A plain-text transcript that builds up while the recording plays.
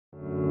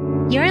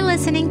You're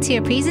listening to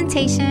a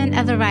presentation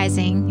of The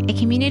Rising, a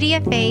community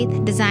of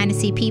faith designed to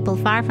see people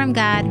far from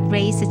God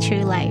raised to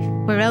true life.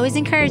 We're always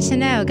encouraged to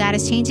know God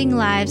is changing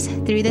lives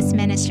through this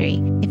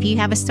ministry. If you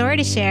have a story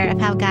to share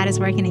of how God is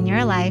working in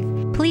your life,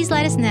 please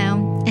let us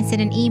know and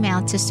send an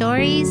email to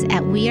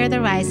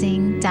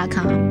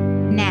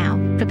stories@wearetherising.com.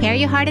 Now, prepare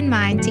your heart and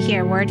mind to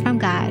hear a word from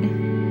God.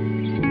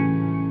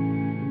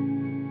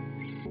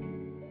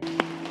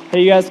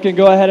 Hey, you guys can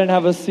go ahead and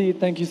have a seat.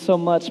 Thank you so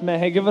much, man.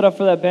 Hey, give it up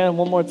for that band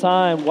one more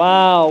time.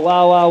 Wow,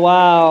 wow, wow,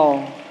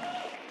 wow.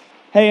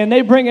 Hey, and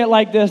they bring it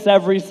like this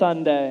every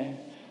Sunday.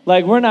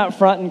 Like, we're not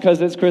fronting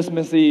because it's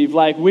Christmas Eve.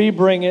 Like, we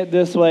bring it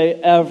this way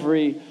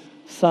every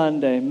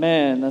Sunday.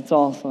 Man, that's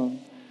awesome.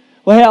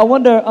 Well, hey, I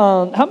wonder,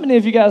 how many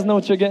of you guys know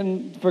what you're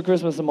getting for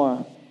Christmas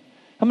tomorrow?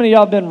 How many of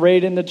y'all been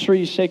raiding the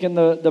tree, shaking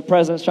the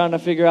presents, trying to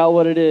figure out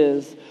what it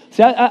is?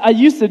 See, I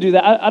used to do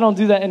that. I don't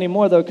do that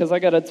anymore, though, because I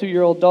got a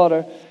 2-year-old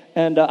daughter.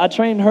 And I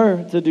trained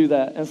her to do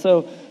that. And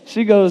so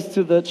she goes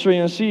to the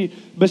tree,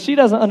 but she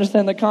doesn't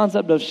understand the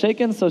concept of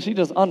shaking, so she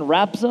just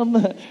unwraps them.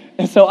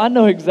 And so I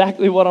know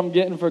exactly what I'm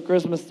getting for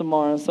Christmas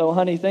tomorrow. And so,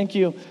 honey, thank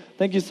you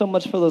so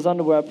much for those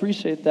underwear. I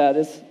appreciate that.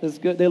 It's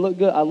good. They look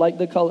good. I like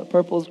the color.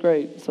 Purple is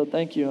great. So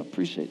thank you. I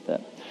appreciate that.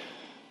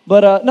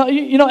 But no,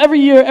 you know, every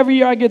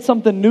year I get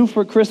something new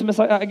for Christmas.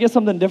 I get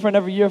something different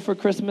every year for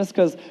Christmas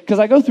because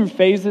I go through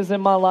phases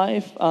in my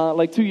life.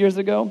 Like 2 years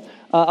ago,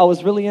 I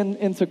was really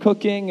into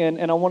cooking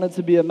and I wanted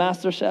to be a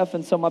master chef.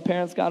 And so my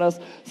parents got us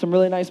some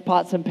really nice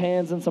pots and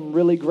pans and some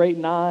really great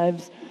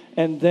knives.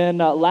 And then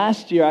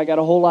last year, I got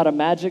a whole lot of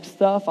magic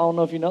stuff. I don't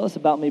know if you know this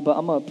about me, but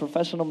I'm a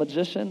professional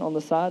magician on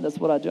the side. That's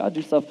what I do. I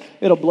do stuff.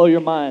 It'll blow your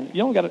mind.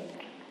 You don't got to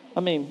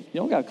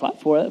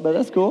clap for it, but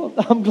that's cool.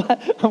 I'm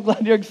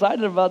glad you're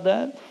excited about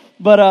that.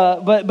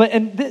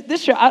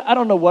 This year, I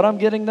don't know what I'm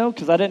getting, though,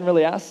 because I didn't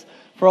really ask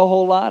for a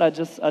whole lot.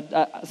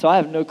 So I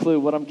have no clue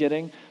what I'm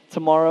getting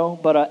tomorrow.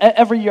 But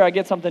every year I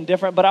get something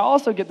different, but I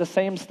also get the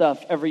same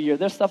stuff every year.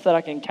 There's stuff that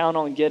I can count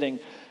on getting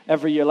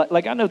every year.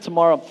 Like I know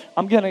tomorrow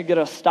I'm going to get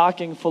a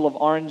stocking full of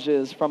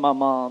oranges from my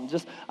mom.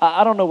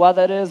 I don't know why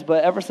that is,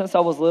 but ever since I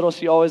was little,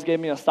 she always gave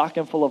me a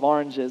stocking full of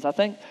oranges. I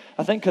think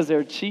because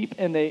they're cheap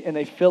and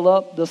they fill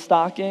up the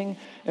stocking.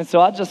 And so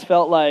I just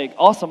felt like,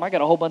 awesome, I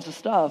got a whole bunch of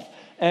stuff.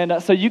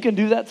 And so you can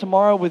do that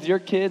tomorrow with your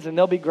kids, and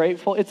they'll be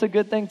grateful. It's a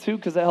good thing, too,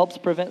 because it helps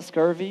prevent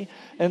scurvy.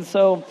 And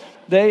so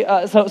so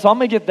I'm going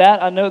to get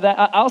that. I know that.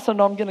 I also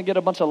know I'm going to get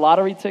a bunch of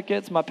lottery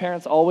tickets. My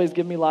parents always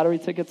give me lottery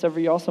tickets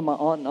every year. Also, my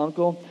aunt and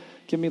uncle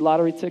give me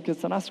lottery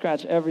tickets, and I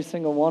scratch every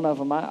single one of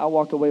them. I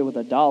walk away with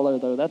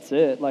 $1, though. That's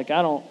it. Like,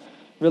 I don't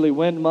really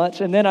win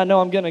much. And then I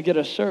know I'm going to get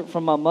a shirt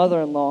from my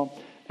mother-in-law.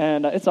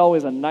 And it's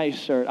always a nice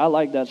shirt. I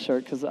like that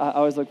shirt because I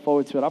always look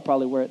forward to it. I'll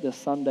probably wear it this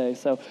Sunday.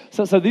 So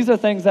these are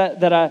things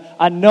that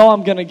I know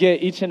I'm going to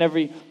get each and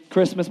every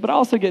Christmas. But I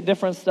also get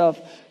different stuff,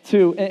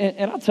 too.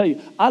 And I'll tell you,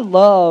 I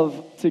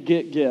love to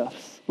get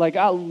gifts. Like,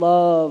 I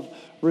love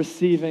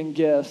receiving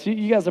gifts.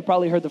 You guys have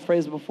probably heard the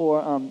phrase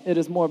before, it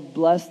is more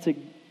blessed to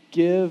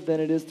give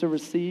than it is to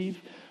receive.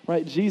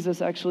 Right?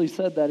 Jesus actually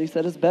said that. He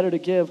said it's better to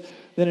give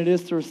than it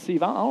is to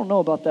receive. I don't know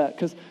about that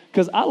because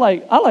I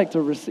like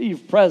to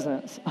receive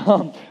presents.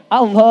 I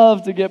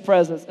love to get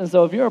presents. And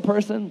so if you're a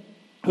person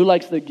who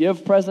likes to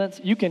give presents,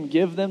 you can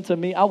give them to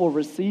me. I will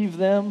receive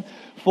them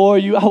for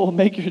you. I will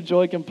make your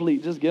joy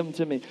complete. Just give them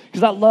to me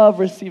because I love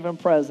receiving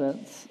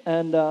presents.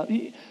 And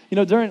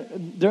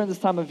during this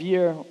time of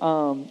year,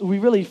 we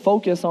really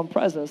focus on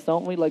presents,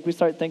 don't we? Like, we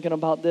start thinking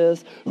about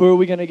this. Who are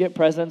we going to get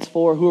presents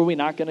for? Who are we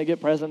not going to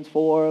get presents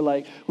for?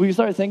 Like, we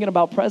start thinking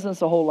about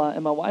presents a whole lot.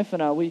 And my wife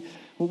and I, we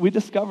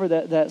discovered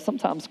that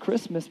sometimes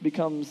Christmas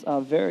becomes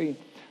very,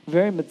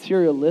 very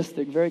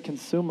materialistic, very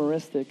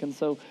consumeristic. And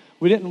so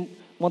we didn't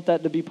want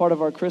that to be part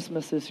of our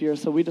Christmas this year.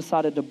 So we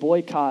decided to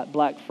boycott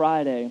Black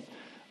Friday.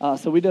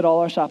 So we did all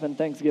our shopping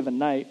Thanksgiving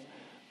night.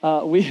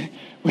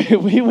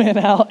 We went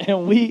out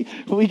and we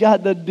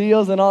got the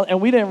deals and all, and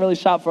we didn't really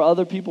shop for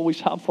other people. We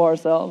shopped for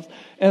ourselves,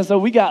 and so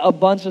we got a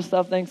bunch of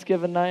stuff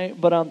Thanksgiving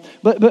night. But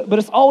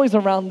it's always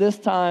around this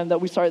time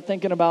that we start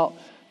thinking about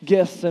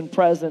gifts and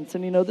presents.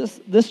 And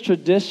this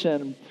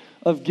tradition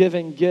of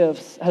giving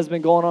gifts has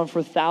been going on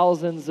for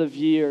thousands of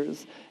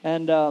years.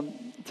 And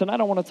tonight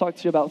I want to talk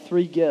to you about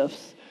 3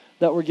 gifts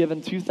that were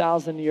given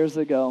 2,000 years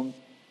ago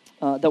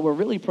that were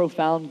really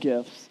profound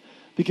gifts.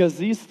 Because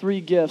these 3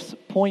 gifts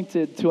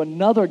pointed to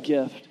another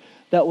gift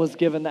that was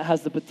given that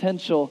has the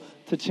potential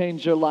to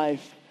change your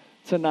life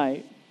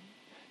tonight.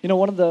 You know,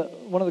 one of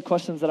the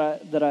questions that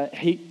I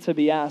hate to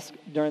be asked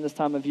during this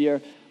time of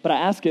year, but I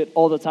ask it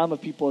all the time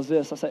of people is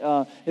this. I say,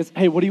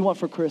 hey, what do you want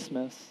for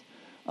Christmas?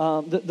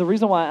 The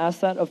reason why I ask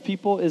that of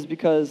people is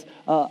because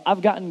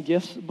I've gotten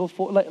gifts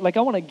before. Like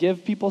I want to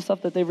give people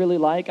stuff that they really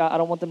like. I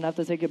don't want them to have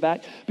to take it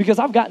back. Because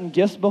I've gotten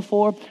gifts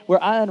before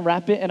where I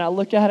unwrap it and I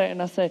look at it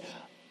and I say,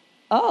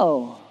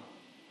 oh,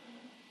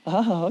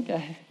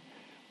 okay.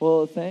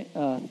 Well, thank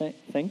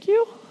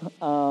you.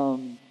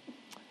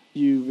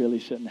 You really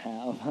shouldn't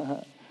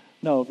have.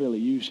 No, really,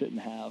 you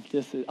shouldn't have.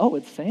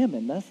 It's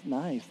salmon. That's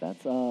nice.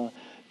 Do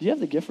you have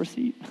the gift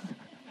receipt?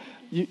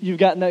 You've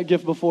gotten that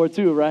gift before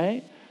too,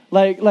 right?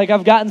 Like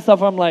I've gotten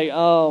stuff where I'm like,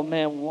 oh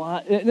man,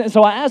 what? And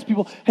so I ask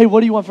people, hey, what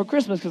do you want for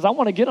Christmas? Because I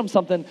want to get them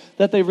something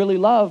that they really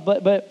love.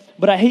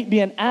 But I hate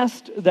being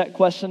asked that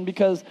question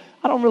because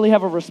I don't really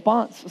have a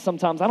response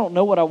sometimes. I don't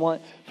know what I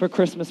want for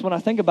Christmas. When I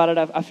think about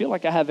it, I feel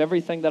like I have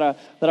everything that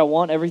I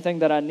want, everything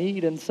that I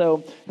need. And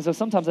so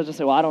sometimes I just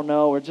say, well, I don't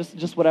know, or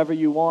just whatever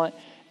you want.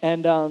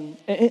 And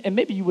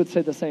maybe you would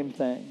say the same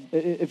thing.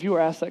 If you were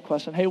asked that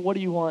question, hey, what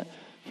do you want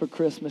for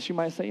Christmas? You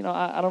might say,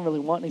 I don't really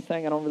want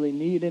anything. I don't really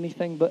need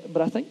anything.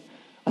 But I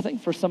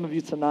think for some of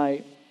you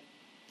tonight,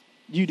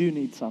 you do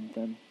need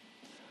something.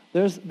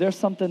 There's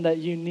something that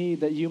you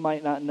need that you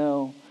might not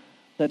know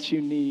that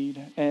you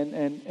need.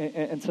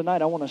 And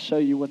tonight I want to show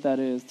you what that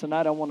is.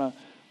 Tonight I want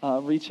to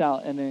reach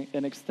out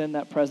and extend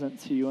that present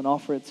to you and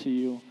offer it to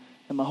you.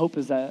 And my hope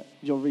is that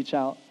you'll reach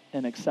out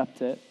and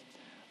accept it.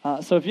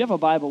 So if you have a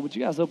Bible, would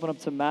you guys open up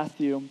to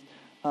Matthew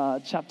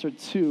chapter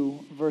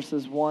 2,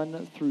 verses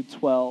 1 through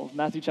 12.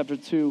 Matthew chapter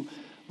 2,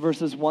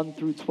 verses 1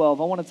 through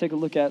 12. I want to take a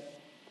look at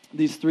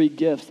these three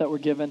gifts that were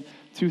given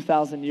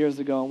 2,000 years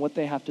ago and what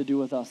they have to do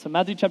with us. So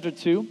Matthew chapter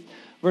 2,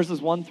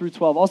 verses 1 through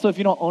 12. Also, if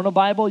you don't own a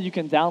Bible, you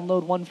can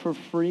download one for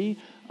free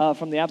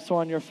from the App Store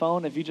on your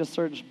phone. If you just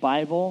search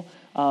Bible,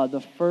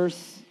 the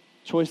first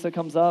choice that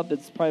comes up,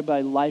 it's probably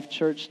by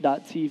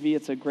lifechurch.tv.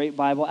 It's a great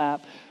Bible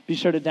app. Be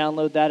sure to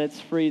download that.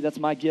 It's free. That's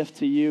my gift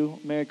to you.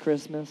 Merry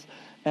Christmas.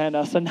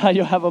 And so now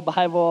you'll have a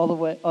Bible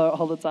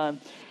all the time.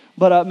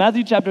 But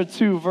Matthew chapter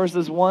 2,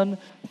 verses 1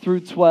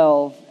 through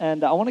 12.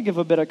 And I want to give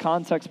a bit of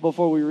context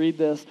before we read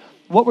this.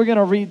 What we're going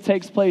to read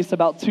takes place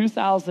about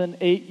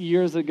 2,008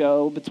 years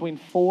ago, between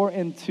 4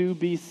 and 2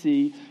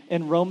 BC,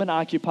 in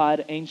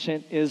Roman-occupied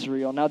ancient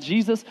Israel. Now,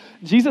 Jesus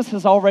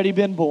has already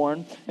been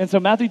born. And so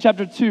Matthew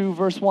chapter 2,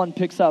 verse 1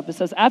 picks up. It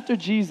says, after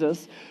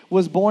Jesus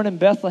was born in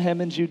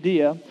Bethlehem in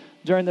Judea,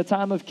 during the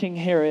time of King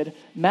Herod,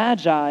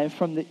 Magi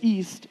from the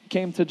east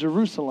came to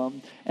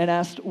Jerusalem and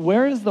asked,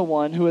 where is the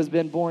one who has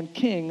been born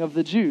king of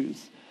the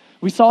Jews?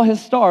 We saw his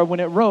star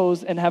when it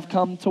rose and have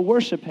come to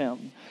worship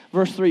him.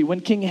 Verse 3, when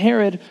King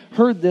Herod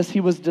heard this, he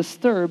was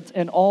disturbed,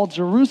 and all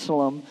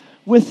Jerusalem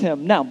with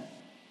him. Now,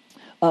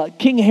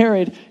 King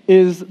Herod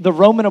is the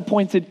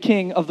Roman-appointed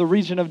king of the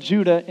region of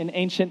Judah in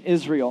ancient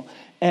Israel.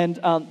 And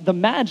the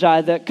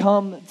Magi that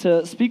come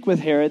to speak with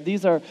Herod,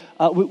 these are,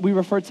 we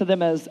refer to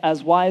them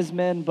as wise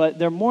men, but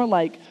they're more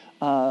like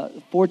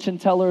fortune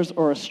tellers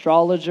or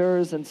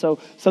astrologers. And so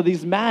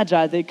these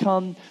Magi, they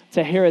come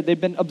to Herod. They've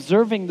been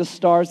observing the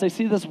stars. They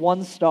see this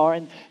one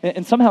star,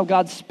 and somehow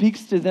God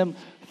speaks to them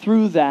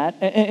through that.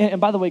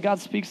 And by the way, God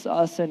speaks to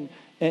us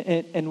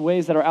in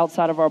ways that are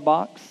outside of our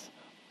box.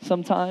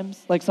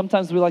 Sometimes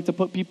we like to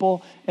put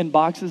people in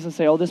boxes and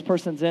say, oh, this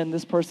person's in,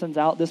 this person's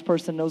out, this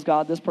person knows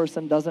God, this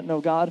person doesn't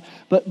know God.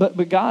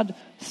 But God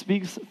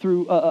speaks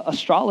through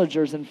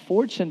astrologers and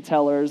fortune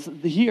tellers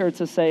here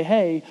to say,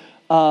 hey,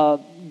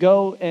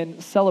 go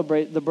and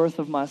celebrate the birth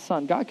of my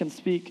son. God can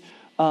speak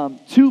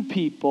to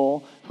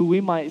people who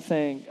we might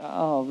think,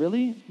 oh,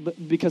 really?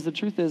 Because the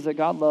truth is that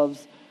God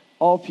loves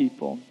all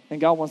people, and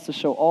God wants to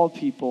show all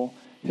people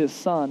his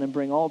son and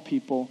bring all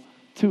people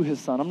to his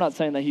son. I'm not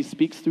saying that he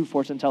speaks through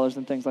fortune tellers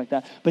and things like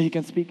that, but he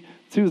can speak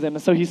to them.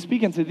 And so he's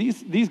speaking to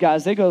these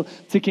guys. They go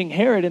to King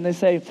Herod and they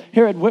say,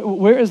 Herod,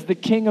 where is the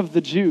king of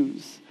the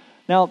Jews?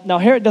 Now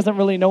Herod doesn't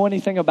really know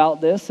anything about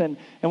this, and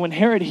when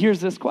Herod hears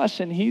this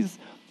question, he's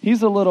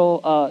a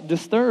little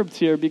disturbed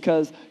here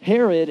because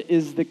Herod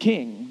is the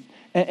king.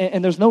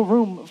 And there's no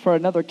room for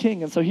another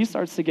king. And so he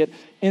starts to get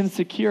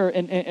insecure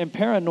and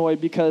paranoid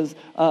because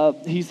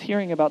he's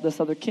hearing about this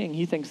other king.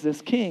 He thinks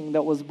this king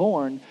that was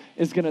born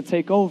is going to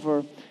take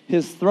over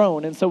his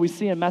throne. And so we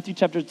see in Matthew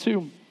chapter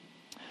 2,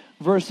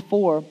 verse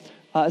 4,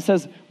 it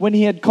says, when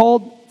he had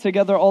called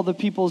together all the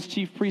people's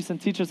chief priests and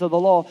teachers of the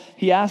law,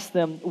 he asked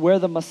them where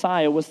the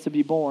Messiah was to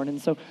be born.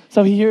 And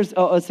so he hears,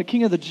 oh, it's the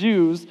king of the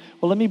Jews.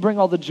 Well, let me bring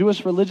all the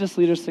Jewish religious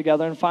leaders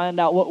together and find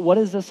out what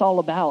is this all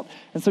about.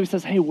 And so he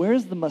says, hey,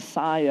 where's the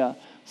Messiah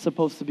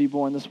supposed to be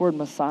born? This word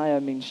Messiah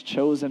means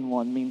chosen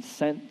one, means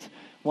sent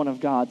one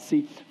of God.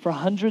 See, for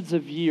hundreds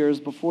of years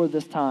before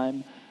this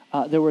time,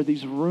 there were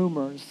these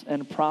rumors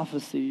and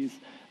prophecies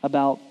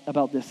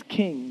about this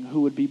king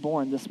who would be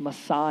born, this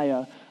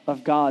Messiah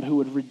of God who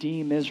would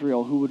redeem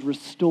Israel, who would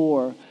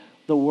restore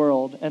the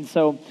world. And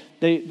so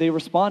they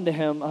respond to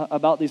him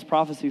about these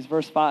prophecies.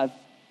 Verse 5,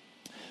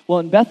 well,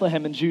 in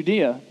Bethlehem in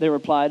Judea, they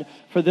replied,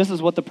 for this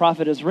is what the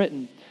prophet has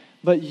written.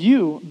 But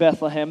you,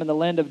 Bethlehem, in the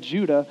land of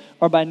Judah,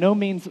 are by no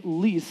means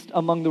least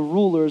among the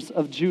rulers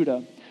of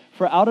Judah.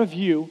 For out of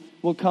you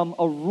will come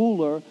a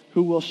ruler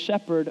who will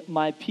shepherd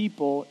my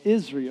people,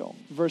 Israel.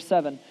 Verse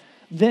 7,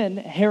 Then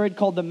Herod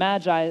called the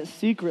Magi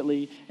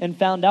secretly and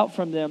found out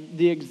from them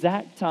the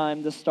exact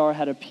time the star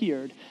had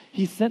appeared.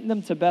 He sent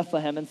them to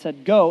Bethlehem and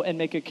said, "Go and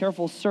make a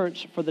careful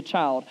search for the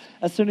child.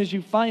 As soon as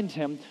you find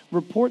him,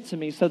 report to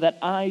me so that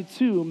I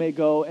too may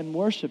go and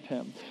worship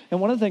him." And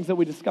one of the things that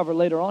we discover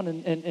later on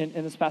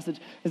in this passage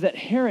is that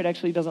Herod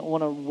actually doesn't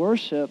want to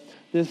worship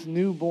this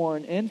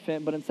newborn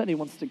infant, but instead he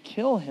wants to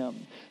kill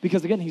him.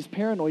 Because again, he's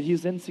paranoid,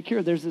 he's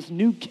insecure. There's this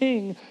new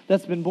king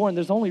that's been born.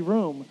 There's only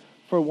room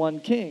for one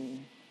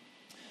king.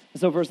 And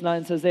so verse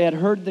 9 says,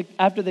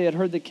 after they had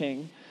heard the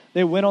king,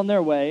 they went on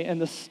their way,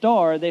 and the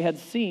star they had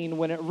seen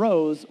when it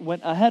rose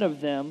went ahead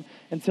of them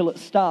until it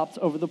stopped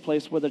over the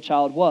place where the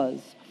child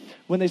was.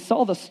 When they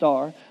saw the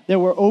star, they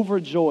were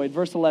overjoyed.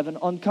 Verse 11,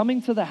 on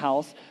coming to the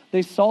house,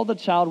 they saw the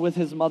child with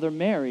his mother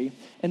Mary,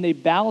 and they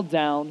bowed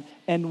down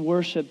and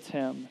worshipped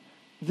him.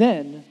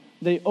 Then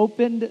they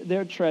opened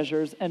their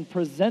treasures and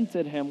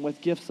presented him with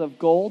gifts of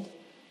gold,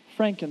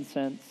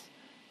 frankincense,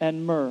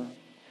 and myrrh.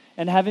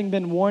 And having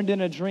been warned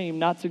in a dream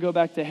not to go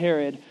back to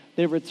Herod,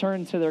 they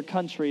returned to their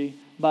country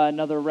by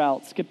another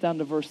route. Skip down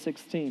to verse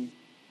 16.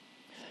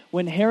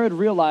 When Herod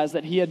realized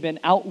that he had been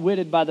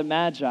outwitted by the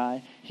Magi,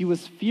 he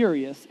was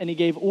furious, and he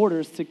gave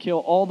orders to kill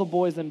all the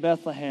boys in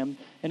Bethlehem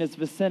and its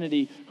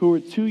vicinity who were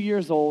 2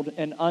 years old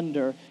and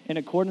under, in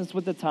accordance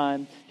with the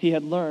time he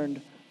had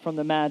learned from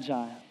the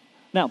Magi.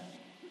 Now,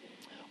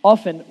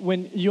 often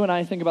when you and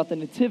I think about the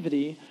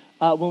Nativity,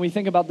 when we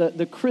think about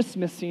the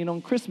Christmas scene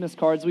on Christmas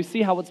cards, we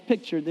see how it's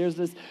pictured. There's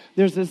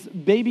this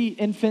baby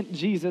infant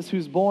Jesus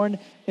who's born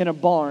in a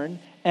barn,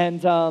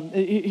 and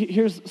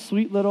here's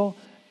sweet little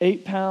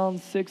 8-pound,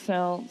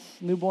 6-ounce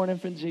newborn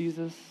infant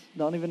Jesus.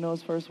 Don't even know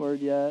his first word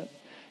yet.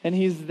 And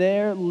he's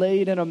there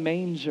laid in a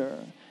manger.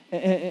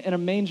 And a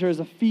manger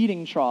is a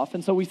feeding trough.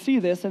 And so we see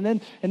this, and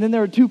then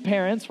there are two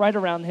parents right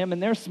around him,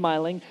 and they're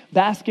smiling,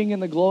 basking in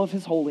the glow of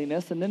his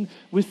holiness. And then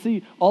we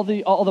see all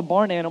the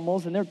barn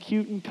animals, and they're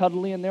cute and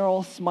cuddly, and they're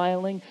all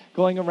smiling,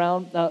 going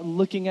around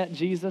looking at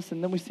Jesus.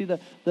 And then we see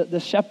the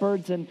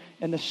shepherds and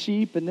the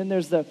sheep, and then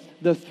there's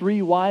the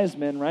three wise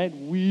men, right?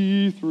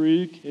 We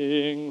three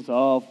kings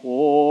of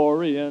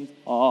Orient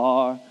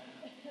are.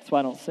 That's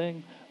why I don't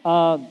sing.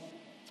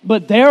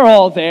 But they're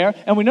all there,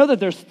 and we know that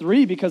there's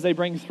three because they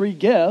bring three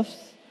gifts.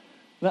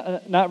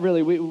 Not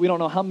really. We don't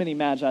know how many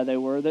magi they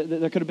were.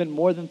 There could have been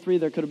more than three.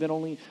 There could have been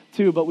only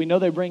two, but we know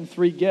they bring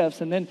three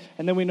gifts. And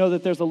then we know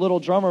that there's a little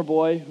drummer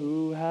boy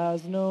who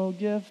has no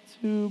gift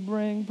to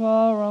bring.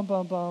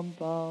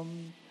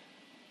 Pa-rum-pum-pum-pum.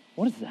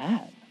 What is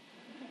that?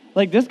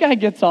 Like, this guy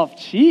gets off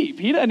cheap.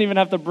 He doesn't even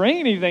have to bring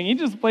anything. He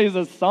just plays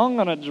a song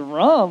on a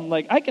drum.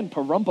 Like, I can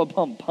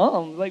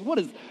pa-rum-pa-pum-pum. Like, what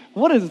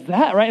is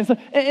that, right? And so,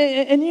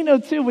 and you know,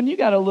 too, when you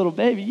got a little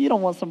baby, you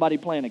don't want somebody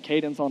playing a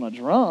cadence on a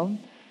drum.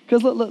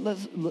 Because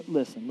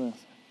listen.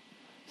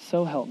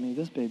 So help me,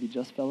 this baby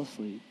just fell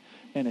asleep.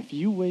 And if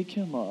you wake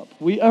him up,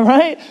 all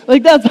right?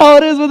 Like, that's how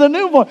it is with a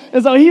newborn.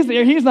 And so he's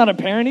there. He's not a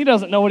parent. He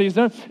doesn't know what he's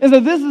doing. And so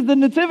this is the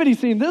nativity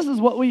scene. This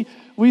is what we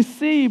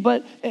see.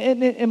 But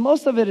and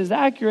most of it is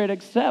accurate,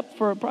 except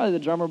for probably the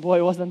drummer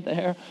boy wasn't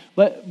there.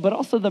 But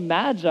also the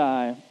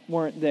Magi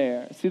weren't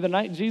there. See, the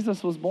night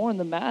Jesus was born,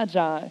 the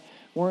Magi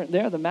weren't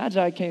there. The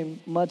Magi came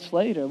much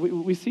later.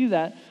 We see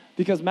that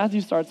because Matthew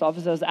starts off,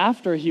 it says,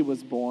 after he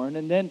was born.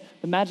 And then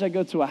the Magi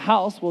go to a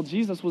house. Well,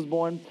 Jesus was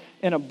born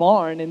in a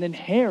barn, and then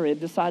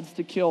Herod decides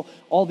to kill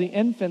all the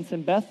infants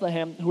in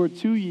Bethlehem who are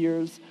 2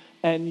 years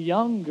and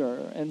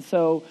younger. And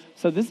so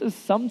this is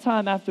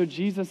sometime after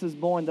Jesus is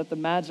born that the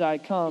Magi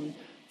come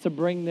to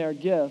bring their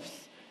gifts,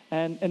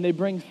 and they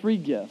bring three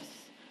gifts.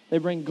 They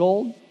bring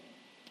gold,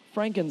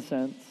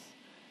 frankincense,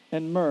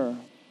 and myrrh.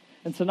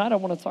 And tonight I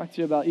want to talk to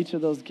you about each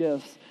of those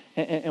gifts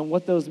and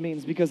what those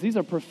means, because these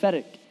are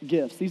prophetic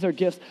gifts. These are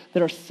gifts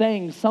that are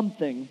saying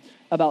something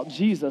about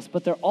Jesus,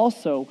 but they're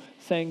also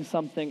saying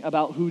something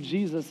about who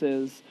Jesus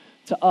is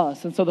to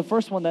us. And so the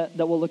first one that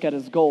we'll look at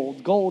is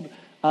gold. Gold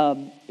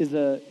is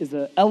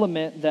a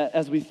element that,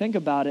 as we think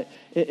about it,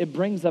 it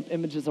brings up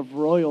images of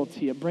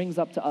royalty. It brings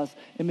up to us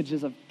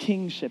images of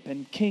kingship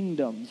and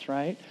kingdoms,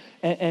 right?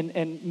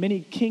 And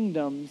many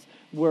kingdoms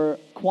were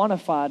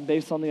quantified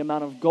based on the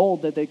amount of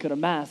gold that they could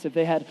amass. If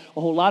they had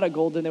a whole lot of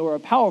gold, then they were a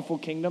powerful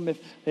kingdom. If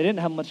they didn't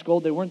have much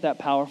gold, they weren't that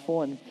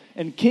powerful.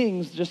 And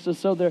kings, just to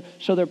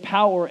show their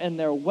power and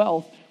their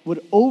wealth,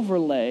 would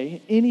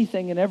overlay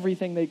anything and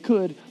everything they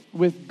could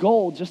with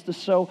gold just to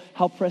show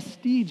how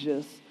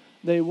prestigious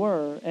they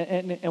were.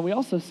 And we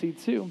also see,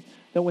 too,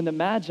 that when the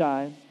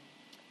Magi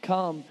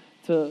come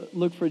to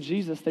look for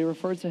Jesus, they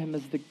refer to him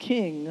as the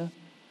King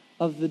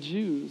of the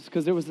Jews,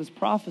 because there was this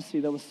prophecy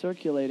that was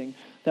circulating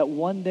that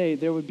one day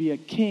there would be a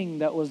king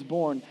that was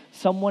born,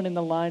 someone in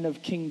the line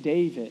of King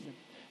David.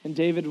 And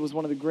David was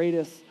one of the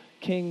greatest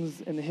kings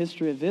in the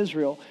history of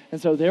Israel.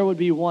 And so there would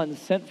be one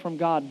sent from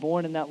God,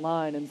 born in that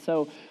line. And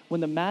so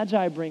when the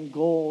Magi bring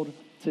gold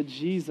to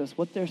Jesus,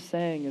 what they're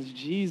saying is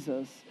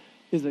Jesus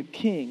is a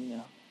king,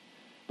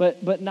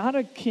 but not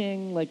a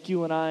king like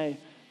you and I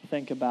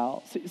think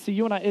about. See,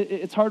 you and I,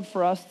 it's hard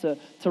for us to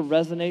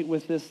resonate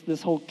with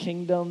this whole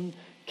kingdom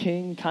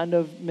king kind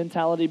of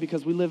mentality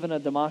because we live in a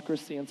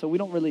democracy, and so we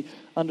don't really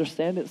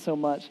understand it so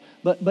much.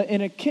 But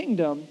in a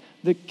kingdom,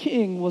 the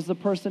king was the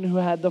person who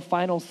had the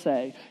final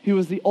say. He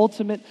was the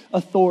ultimate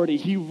authority.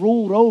 He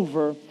ruled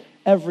over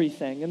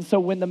everything. And so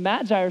when the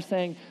Magi are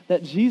saying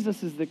that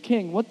Jesus is the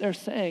king, what they're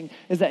saying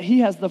is that he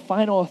has the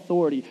final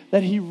authority,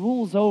 that he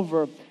rules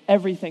over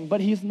everything. But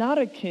he's not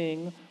a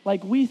king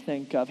like we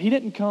think of. He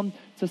didn't come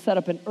to set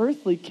up an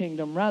earthly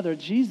kingdom. Rather,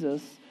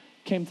 Jesus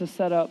came to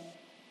set up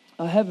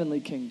a heavenly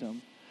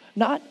kingdom.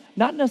 Not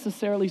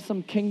necessarily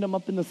some kingdom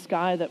up in the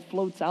sky that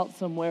floats out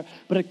somewhere,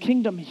 but a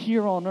kingdom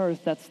here on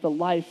earth that's the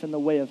life and the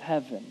way of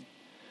heaven.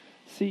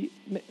 See,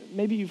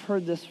 maybe you've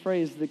heard this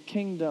phrase, the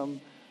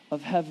kingdom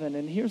of heaven,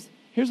 and here's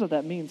what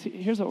that means.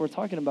 Here's what we're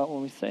talking about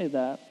when we say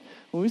that.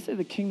 When we say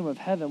the kingdom of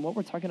heaven, what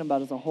we're talking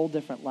about is a whole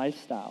different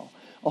lifestyle,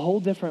 a whole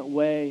different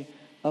way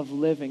of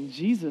living.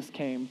 Jesus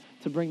came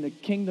to bring the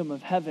kingdom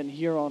of heaven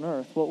here on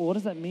earth. Well, what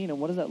does that mean, and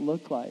what does that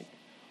look like?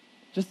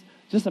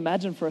 Just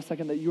imagine for a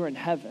second that you're in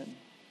heaven.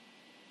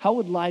 How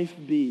would life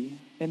be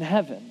in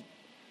heaven?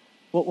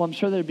 Well, I'm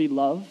sure there'd be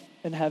love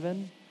in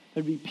heaven.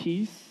 There'd be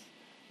peace.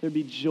 There'd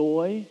be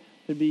joy.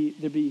 There'd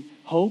be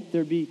hope.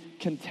 There'd be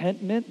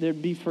contentment.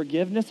 There'd be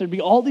forgiveness. There'd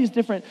be all these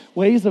different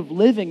ways of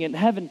living in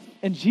heaven.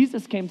 And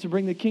Jesus came to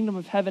bring the kingdom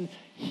of heaven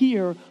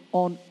here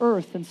on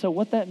earth. And so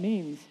what that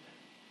means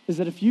is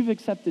that if you've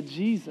accepted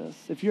Jesus,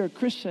 if you're a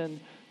Christian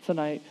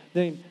tonight,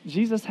 then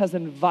Jesus has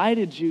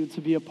invited you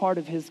to be a part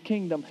of his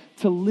kingdom,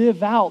 to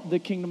live out the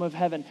kingdom of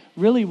heaven.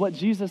 Really what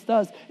Jesus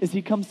does is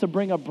he comes to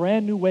bring a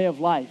brand new way of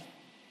life.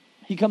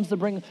 He comes to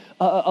bring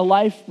a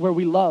life where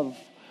we love,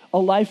 a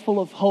life full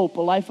of hope,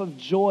 a life of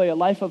joy, a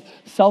life of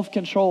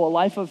self-control, a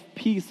life of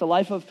peace, a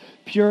life of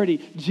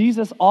purity.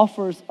 Jesus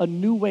offers a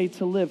new way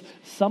to live.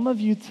 Some of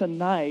you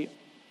tonight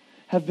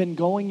have been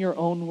going your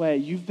own way.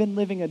 You've been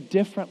living a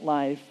different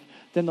life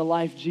than the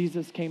life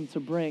Jesus came to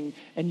bring,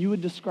 and you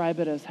would describe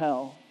it as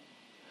hell.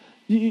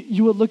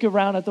 You would look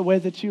around at the way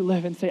that you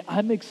live and say,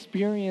 I'm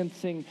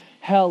experiencing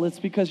hell. It's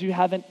because you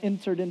haven't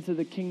entered into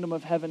the kingdom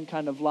of heaven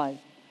kind of life.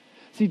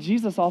 See,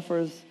 Jesus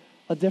offers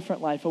a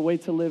different life, a way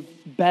to live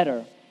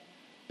better.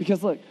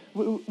 Because look,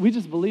 we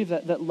just believe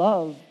that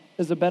love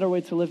is a better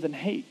way to live than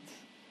hate,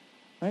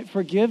 right?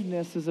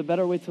 Forgiveness is a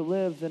better way to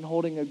live than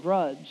holding a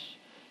grudge.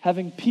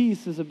 Having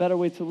peace is a better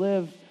way to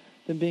live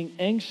than being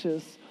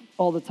anxious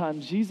all the time.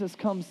 Jesus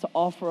comes to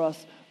offer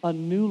us a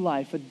new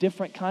life, a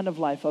different kind of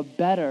life, a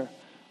better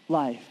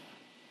life.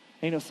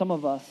 And some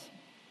of us,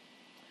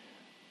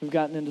 we've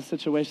gotten into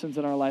situations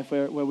in our life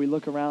where we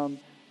look around,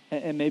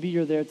 and maybe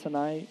you're there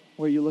tonight,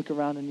 where you look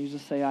around and you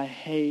just say, I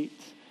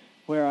hate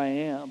where I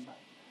am.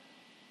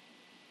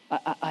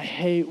 I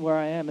hate where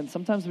I am. And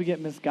sometimes we get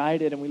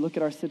misguided and we look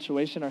at our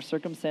situation, our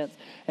circumstance,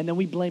 and then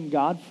we blame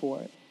God for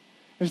it.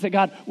 We say,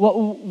 God,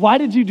 why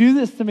did you do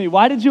this to me?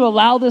 Why did you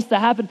allow this to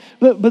happen?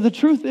 But the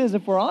truth is,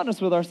 if we're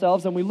honest with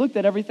ourselves and we looked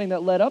at everything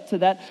that led up to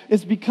that,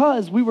 it's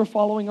because we were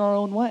following our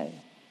own way.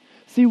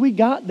 See, we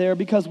got there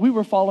because we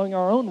were following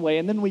our own way,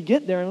 and then we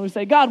get there and we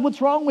say, God,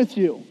 what's wrong with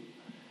you?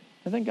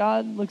 And then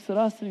God looks at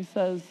us and he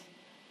says,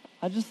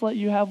 I just let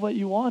you have what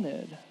you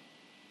wanted.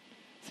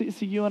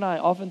 See, you and I,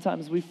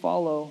 oftentimes we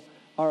follow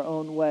our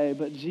own way,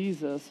 but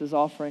Jesus is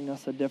offering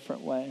us a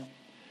different way.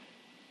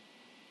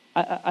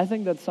 I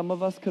think that some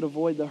of us could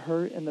avoid the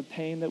hurt and the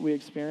pain that we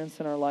experience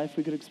in our life.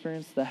 We could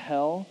experience the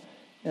hell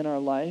in our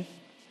life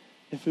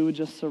if we would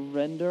just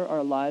surrender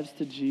our lives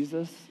to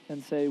Jesus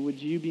and say, would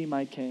you be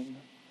my king?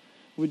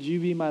 Would you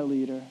be my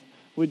leader?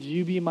 Would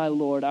you be my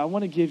Lord? I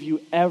want to give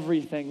you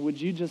everything. Would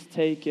you just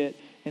take it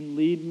and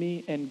lead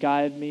me and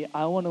guide me?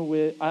 I want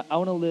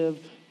to live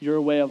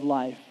your way of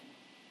life.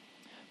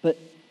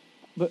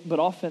 But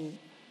often,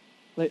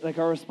 like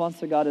our response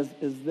to God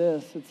is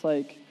this. It's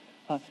like,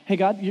 hey,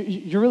 God,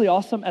 you're really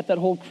awesome at that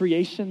whole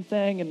creation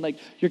thing, and like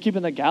you're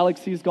keeping the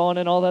galaxies going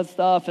and all that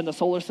stuff, and the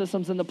solar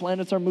systems and the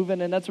planets are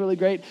moving, and that's really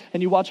great.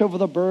 And you watch over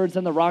the birds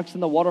and the rocks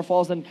and the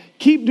waterfalls, and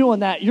keep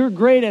doing that. You're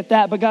great at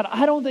that. But God,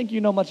 I don't think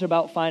you know much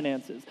about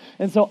finances.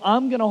 And so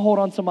I'm going to hold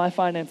on to my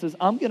finances.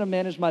 I'm going to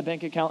manage my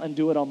bank account and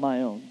do it on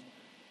my own.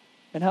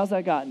 And how's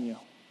that gotten you?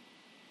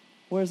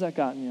 Where's that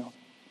gotten you?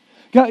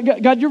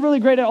 God, you're really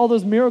great at all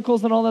those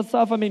miracles and all that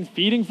stuff. I mean,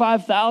 feeding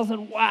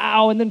 5,000,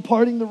 wow, and then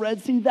parting the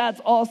Red Sea,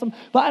 that's awesome.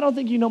 But I don't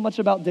think you know much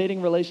about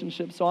dating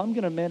relationships, so I'm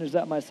going to manage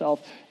that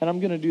myself, and I'm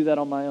going to do that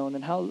on my own.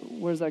 And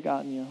where's that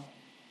gotten you?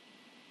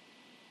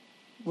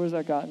 Where's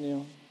that gotten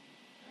you?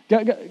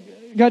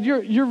 God,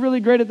 you're really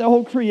great at the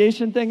whole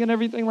creation thing and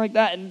everything like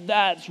that, and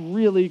that's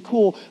really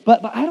cool.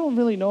 But I don't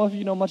really know if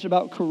you know much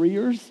about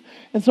careers,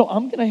 and so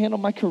I'm going to handle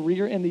my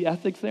career and the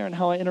ethics there and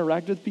how I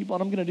interact with people,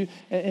 and I'm going to do.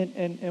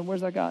 And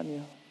where's that gotten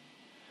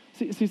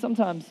you? See,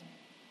 sometimes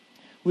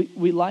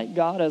we like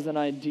God as an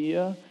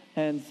idea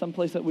and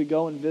someplace that we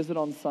go and visit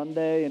on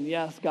Sunday, and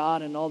yes,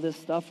 God and all this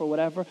stuff or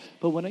whatever.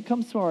 But when it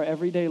comes to our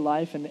everyday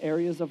life and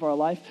areas of our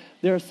life,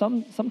 there are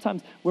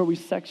sometimes where we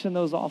section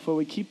those off, where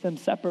we keep them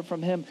separate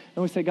from Him,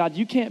 and we say, God,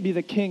 you can't be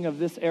the king of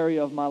this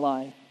area of my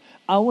life.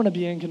 I want to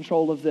be in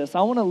control of this.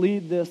 I want to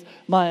lead this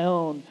my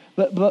own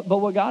But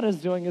what God is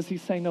doing is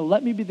he's saying, no,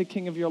 let me be the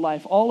king of your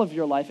life, all of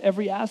your life,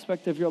 every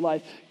aspect of your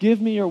life.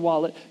 Give me your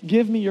wallet,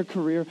 give me your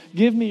career,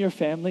 give me your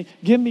family,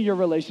 give me your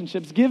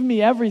relationships, give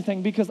me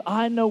everything because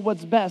I know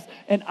what's best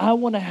and I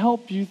want to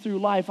help you through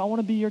life. I want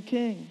to be your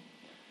king.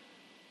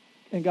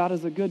 And God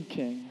is a good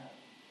king.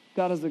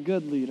 God is a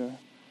good leader.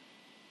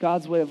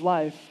 God's way of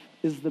life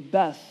is the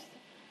best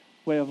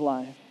way of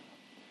life.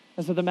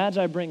 And so the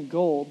Magi bring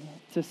gold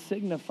to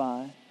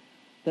signify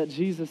that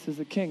Jesus is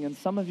a king. And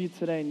some of you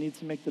today need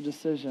to make the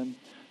decision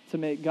to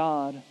make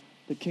God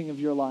the king of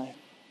your life.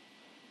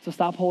 To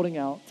stop holding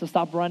out, to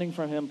stop running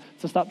from him,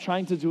 to stop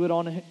trying to do it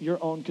on your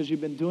own because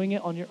you've been doing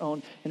it on your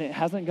own and it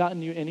hasn't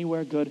gotten you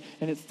anywhere good.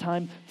 And it's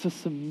time to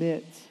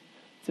submit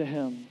to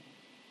him.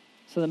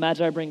 So the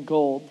Magi bring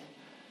gold.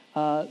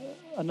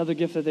 Another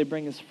gift that they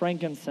bring is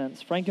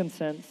frankincense.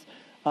 Frankincense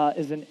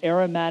is an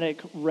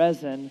aromatic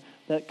resin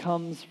that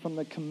comes from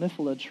the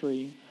camellia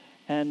tree.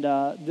 And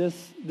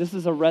this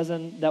is a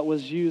resin that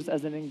was used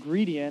as an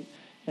ingredient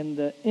in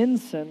the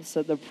incense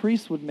that the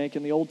priests would make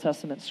in the Old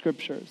Testament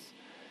scriptures.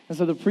 And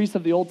so the priests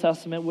of the Old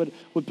Testament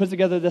would put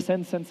together this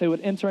incense. They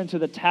would enter into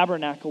the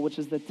tabernacle, which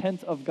is the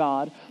tent of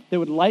God. They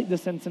would light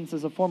this incense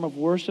as a form of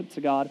worship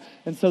to God.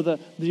 And so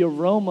the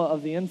aroma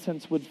of the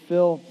incense would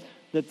fill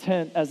the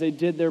tent as they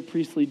did their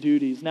priestly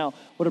duties. Now,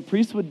 what a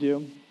priest would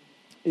do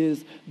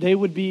is they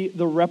would be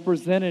the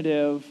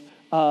representative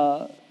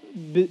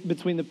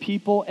between the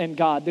people and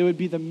God. They would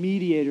be the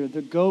mediator,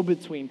 the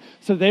go-between.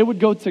 So they would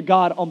go to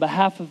God on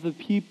behalf of the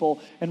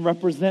people and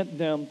represent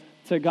them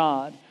to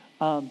God.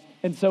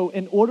 And so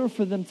in order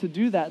for them to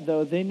do that,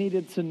 though, they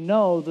needed to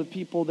know the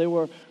people they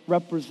were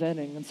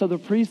representing. And so the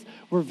priests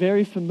were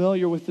very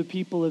familiar with the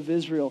people of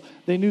Israel.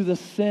 They knew the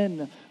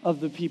sin of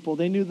the people.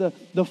 They knew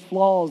the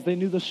flaws. They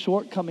knew the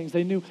shortcomings.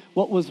 They knew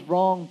what was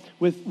wrong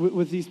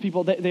with these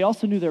people. They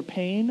also knew their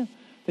pain.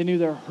 They knew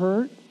their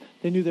hurt.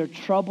 They knew their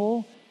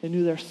trouble. They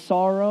knew their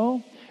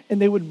sorrow.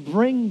 And they would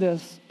bring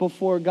this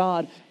before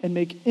God and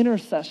make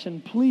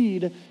intercession,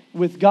 plead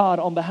with God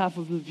on behalf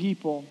of the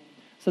people.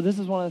 So this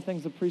is one of the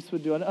things the priests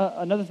would do.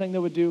 Another thing they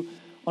would do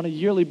on a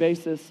yearly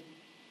basis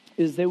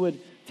is they would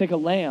take a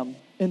lamb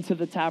into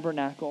the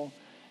tabernacle.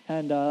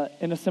 And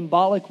in a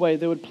symbolic way,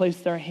 they would place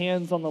their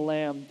hands on the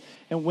lamb.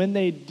 And when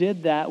they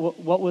did that,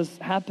 what was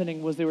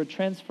happening was they were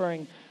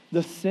transferring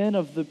the sin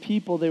of the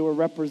people they were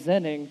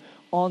representing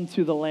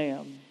onto the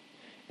lamb.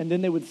 And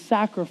then they would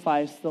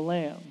sacrifice the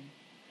lamb.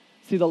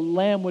 See, the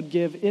lamb would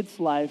give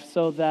its life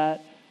so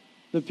that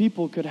the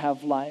people could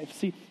have life.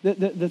 See,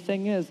 the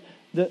thing is,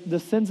 the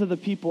sins of the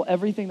people,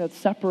 everything that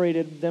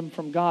separated them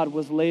from God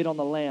was laid on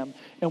the lamb.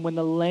 And when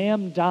the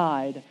lamb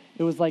died,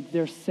 it was like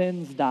their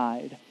sins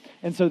died.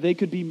 And so they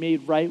could be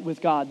made right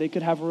with God. They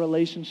could have a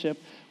relationship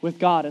with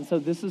God. And so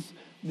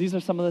these are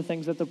some of the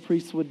things that the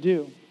priests would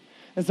do.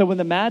 And so when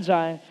the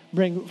Magi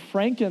bring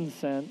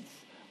frankincense,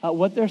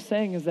 what they're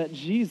saying is that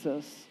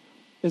Jesus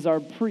is our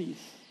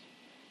priest.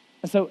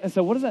 And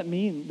so what does that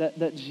mean,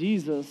 that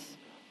Jesus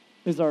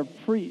is our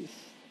priest?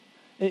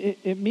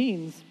 It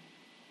means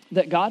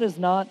that God is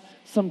not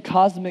some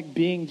cosmic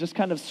being just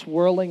kind of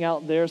swirling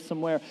out there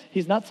somewhere.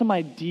 He's not some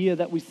idea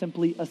that we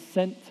simply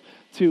assent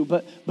to,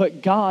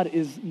 but God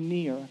is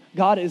near.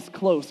 God is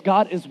close.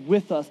 God is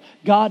with us.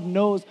 God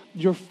knows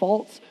your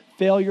faults,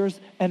 failures,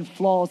 and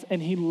flaws,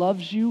 and he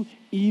loves you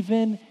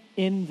even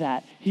in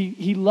that.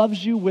 He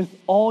loves you with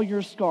all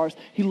your scars.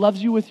 He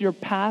loves you with your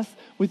past,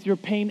 with your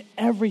pain,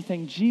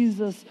 everything.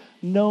 Jesus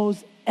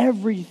knows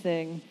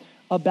everything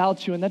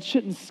about you, and that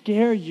shouldn't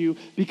scare you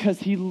because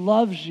he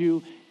loves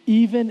you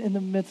even in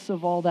the midst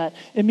of all that.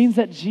 It means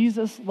that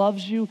Jesus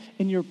loves you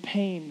in your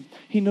pain.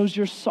 He knows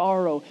your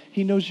sorrow.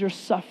 He knows your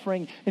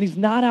suffering. And he's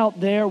not out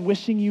there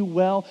wishing you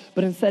well,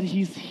 but instead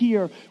he's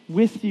here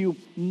with you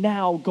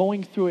now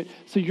going through it.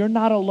 So you're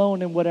not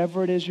alone in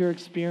whatever it is you're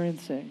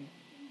experiencing.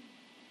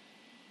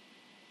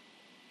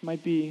 It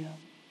might be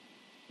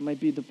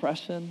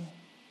depression.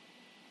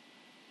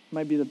 It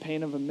might be the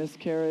pain of a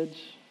miscarriage.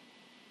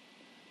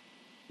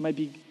 It might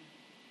be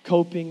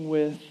coping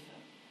with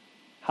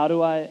how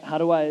do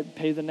I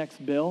pay the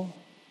next bill?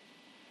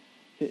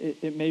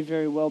 It may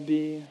very well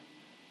be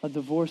a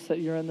divorce that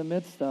you're in the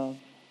midst of.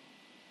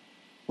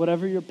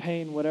 Whatever your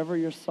pain, whatever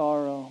your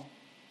sorrow,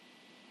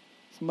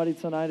 somebody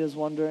tonight is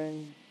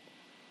wondering,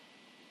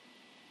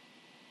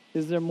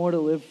 is there more to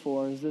live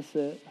for? Is this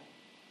it?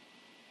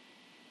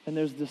 And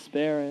there's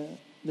despair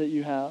that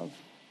you have,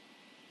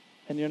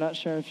 and you're not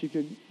sure if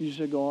you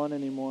should go on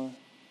anymore.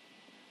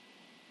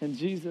 And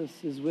Jesus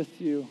is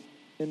with you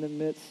in the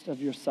midst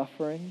of your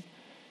suffering.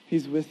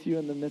 He's with you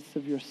in the midst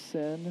of your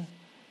sin,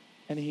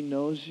 and he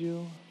knows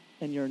you,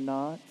 and you're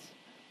not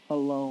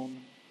alone.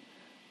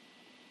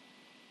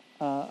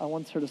 I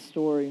once heard a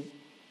story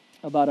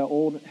about an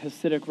old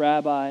Hasidic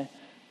rabbi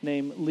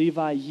named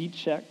Levi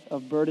Yitzchak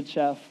of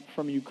Berdichev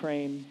from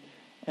Ukraine,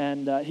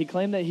 and he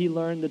claimed that he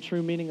learned the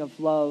true meaning of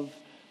love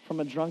from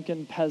a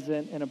drunken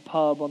peasant in a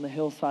pub on the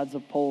hillsides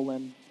of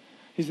Poland.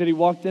 He said he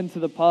walked into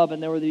the pub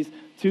and there were these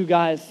two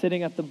guys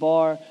sitting at the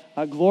bar,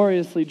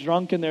 gloriously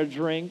drunk in their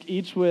drink,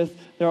 each with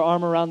their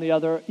arm around the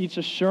other, each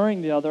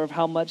assuring the other of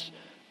how much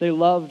they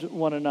loved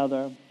one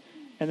another.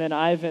 And then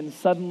Ivan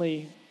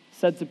suddenly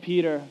said to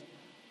Peter,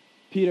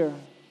 "Peter,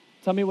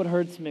 tell me what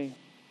hurts me."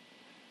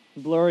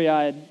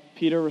 Blurry-eyed,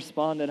 Peter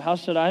responded, "How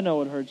should I know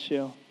what hurts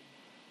you?"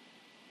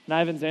 And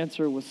Ivan's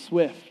answer was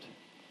swift.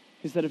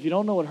 He said, "If you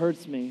don't know what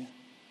hurts me,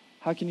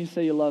 how can you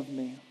say you love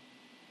me?"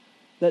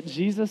 That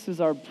Jesus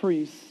is our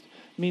priest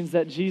means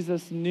that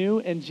Jesus knew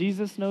and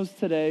Jesus knows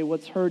today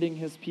what's hurting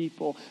his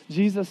people.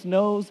 Jesus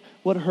knows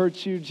what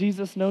hurts you.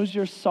 Jesus knows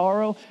your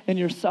sorrow and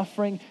your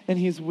suffering, and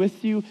he's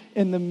with you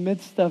in the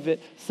midst of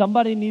it.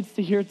 Somebody needs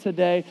to hear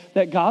today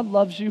that God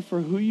loves you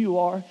for who you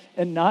are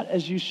and not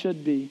as you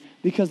should be,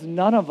 because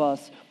none of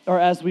us are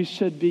as we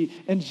should be.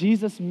 And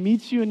Jesus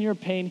meets you in your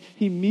pain.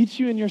 He meets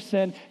you in your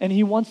sin, and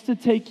he wants to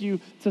take you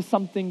to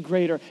something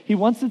greater. He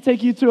wants to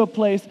take you to a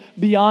place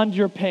beyond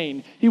your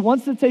pain. He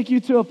wants to take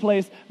you to a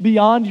place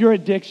beyond your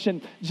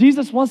addiction.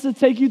 Jesus wants to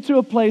take you to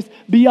a place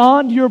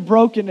beyond your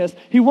brokenness.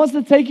 He wants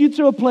to take you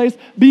to a place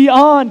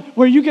beyond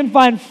where you can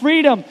find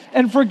freedom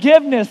and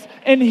forgiveness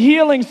and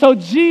healing. So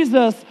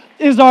Jesus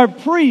is our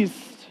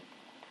priest.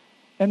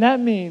 And that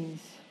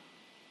means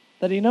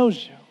that he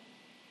knows you.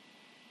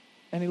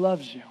 And he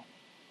loves you.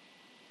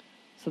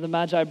 So the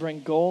Magi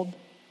bring gold,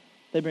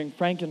 they bring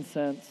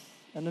frankincense,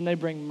 and then they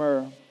bring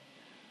myrrh.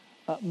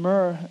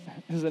 Myrrh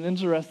is an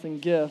interesting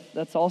gift.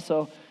 That's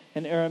also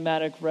an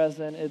aromatic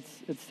resin.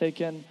 It's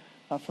taken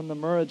from the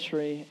myrrh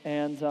tree,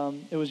 and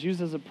it was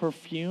used as a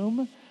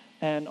perfume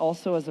and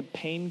also as a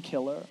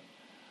painkiller.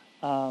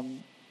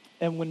 And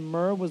when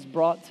myrrh was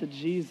brought to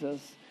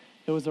Jesus,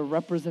 it was a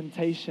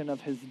representation of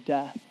his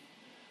death.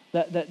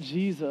 That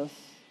Jesus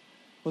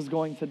was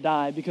going to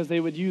die, because they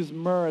would use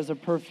myrrh as a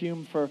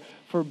perfume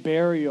for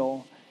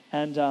burial.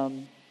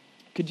 And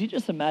could you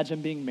just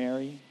imagine being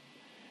Mary?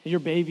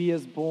 Your baby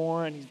is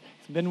born. He's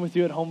been with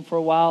you at home for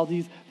a while.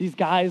 These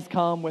guys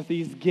come with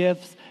these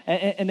gifts,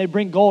 and they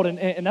bring gold,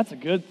 and that's a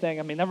good thing.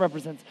 I mean, that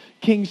represents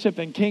kingship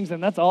and kings,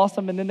 and that's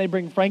awesome. And then they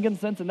bring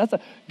frankincense, and that's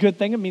a good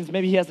thing. It means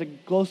maybe he has a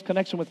close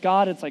connection with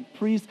God. It's like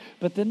priest.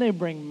 But then they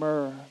bring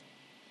myrrh.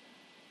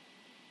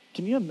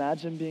 Can you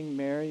imagine being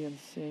Mary and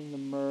seeing the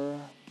myrrh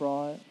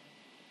brought?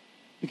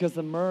 Because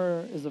the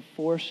myrrh is a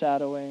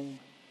foreshadowing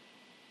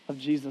of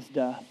Jesus'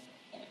 death.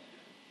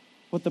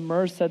 What the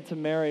myrrh said to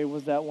Mary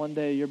was that one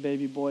day your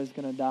baby boy is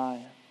going to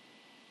die.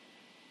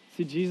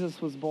 See,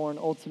 Jesus was born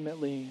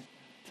ultimately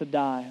to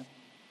die.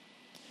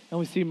 And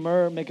we see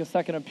myrrh make a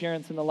second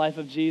appearance in the life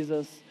of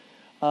Jesus.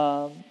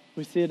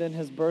 We see it in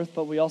his birth,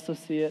 but we also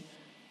see it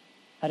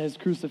at his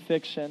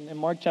crucifixion. In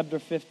Mark chapter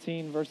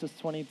 15, verses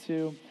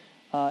 22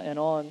 and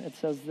on, it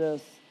says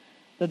this,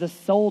 that the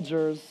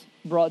soldiers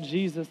brought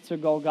Jesus to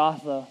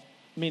Golgotha,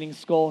 meaning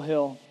Skull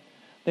Hill.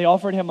 They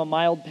offered him a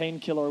mild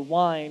painkiller,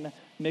 wine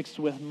mixed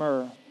with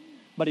myrrh,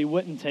 but he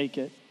wouldn't take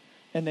it,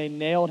 and they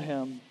nailed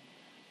him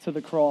to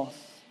the cross.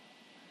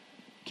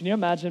 Can you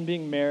imagine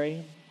being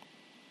Mary,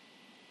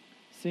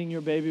 seeing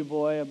your baby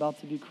boy about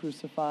to be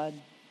crucified,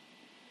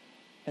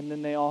 and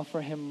then they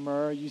offer him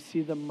myrrh? You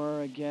see the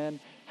myrrh again.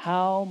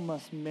 How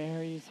must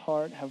Mary's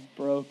heart have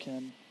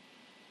broken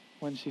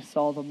when she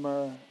saw the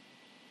myrrh?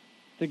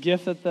 The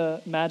gift that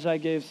the Magi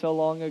gave so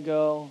long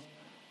ago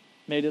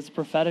made its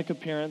prophetic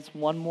appearance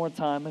one more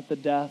time at the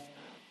death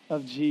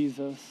of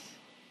Jesus.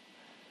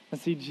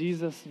 And see,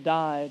 Jesus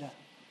died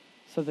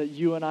so that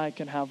you and I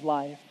can have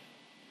life.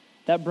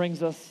 That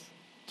brings us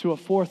to a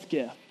fourth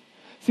gift.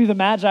 See, the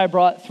Magi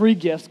brought three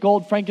gifts,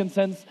 gold,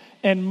 frankincense,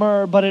 and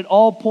myrrh, but it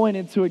all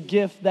pointed to a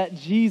gift that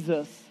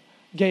Jesus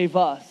gave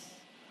us.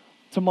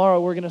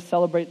 Tomorrow we're going to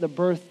celebrate the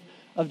birth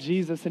of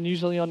Jesus, and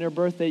usually on your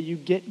birthday you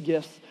get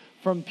gifts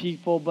from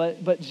people,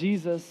 but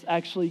Jesus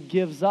actually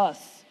gives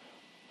us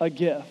a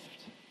gift.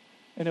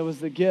 And it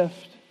was the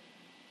gift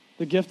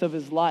of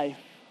his life.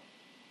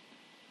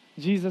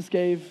 Jesus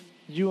gave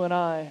you and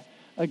I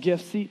a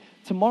gift. See,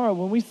 tomorrow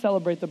when we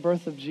celebrate the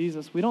birth of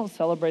Jesus, we don't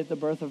celebrate the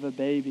birth of a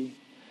baby.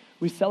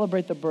 We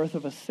celebrate the birth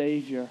of a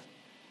Savior.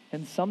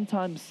 And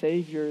sometimes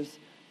Saviors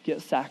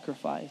get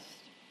sacrificed.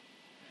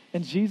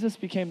 And Jesus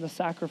became the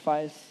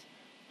sacrifice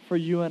for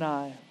you and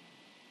I.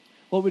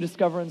 What we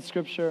discover in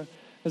Scripture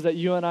is that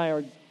you and I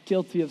are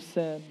guilty of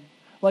sin.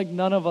 Like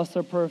none of us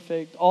are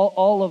perfect.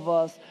 All of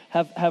us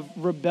have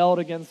rebelled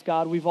against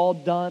God. We've all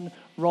done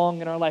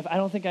wrong in our life. I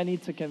don't think I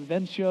need to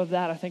convince you of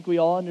that. I think we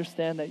all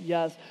understand that,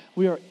 yes,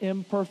 we are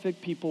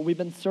imperfect people. We've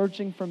been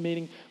searching for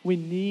meaning. We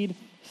need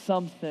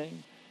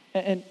something.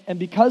 And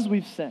because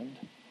we've sinned,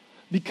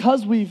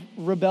 because we've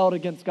rebelled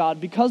against God,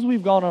 because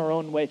we've gone our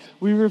own way,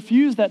 we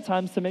refused at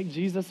times to make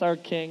Jesus our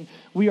King,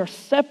 we are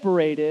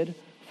separated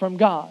from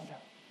God.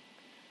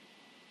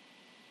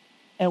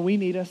 And we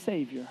need a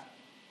Savior.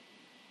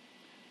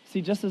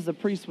 See, just as the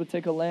priest would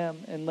take a lamb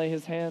and lay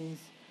his hands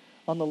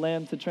on the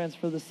lamb to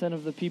transfer the sin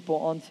of the people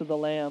onto the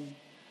lamb,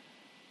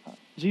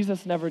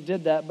 Jesus never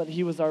did that, but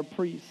he was our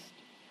priest.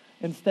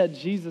 Instead,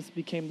 Jesus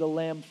became the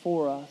lamb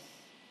for us.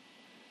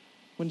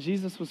 when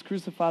Jesus was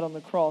crucified on the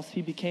cross,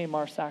 he became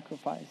our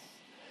sacrifice.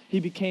 He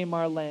became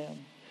our lamb.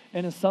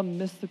 And in some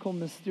mystical,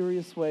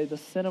 mysterious way, the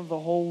sin of the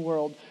whole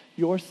world,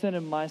 your sin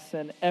and my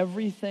sin,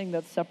 everything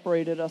that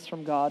separated us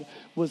from God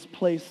was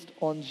placed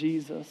on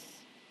Jesus.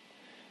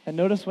 And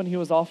notice when he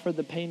was offered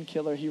the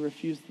painkiller, he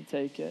refused to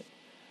take it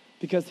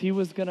because he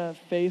was going to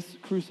face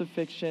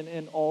crucifixion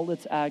in all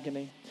its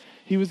agony.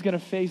 He was going to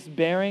face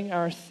bearing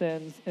our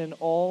sins in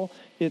all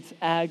its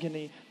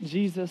agony.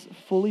 Jesus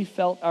fully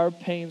felt our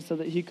pain so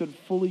that he could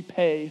fully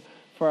pay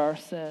for our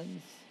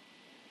sins.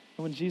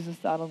 And when Jesus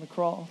died on the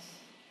cross,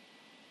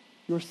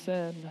 your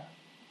sin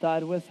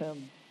died with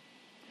him.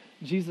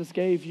 Jesus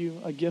gave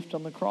you a gift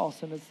on the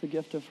cross, and it's the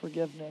gift of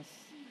forgiveness.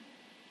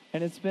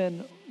 And it's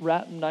been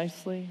wrapped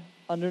nicely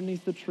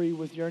underneath the tree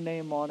with your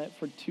name on it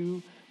for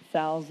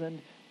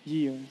 2,000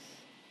 years.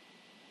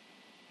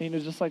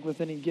 And just like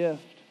with any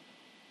gift,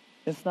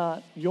 it's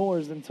not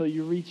yours until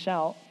you reach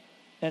out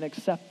and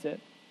accept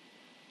it.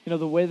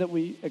 The way that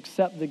we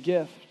accept the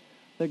gift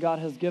that God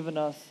has given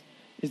us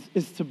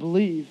is to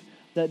believe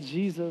that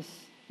Jesus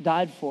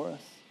died for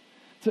us.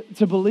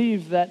 To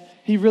believe that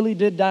he really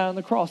did die on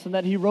the cross and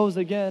that he rose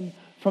again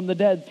from the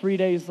dead 3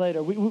 days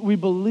later. We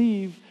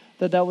believe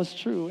that was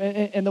true.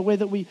 And the way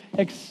that we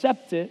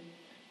accept it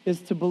is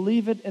to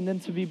believe it and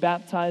then to be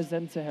baptized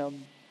into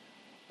him.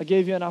 I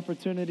gave you an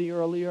opportunity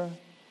earlier.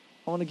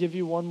 I want to give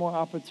you one more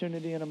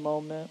opportunity in a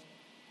moment.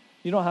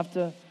 You don't have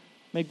to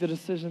make the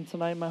decision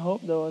tonight. My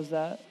hope, though, is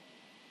that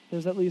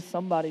there's at least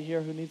somebody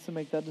here who needs to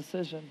make that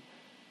decision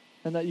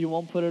and that you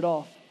won't put it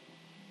off.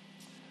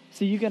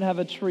 See, you can have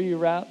a tree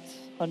wrapped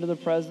you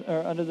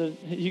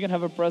can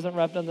have a present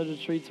wrapped under the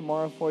tree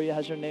tomorrow for you. It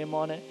has your name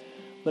on it.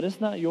 But it's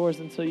not yours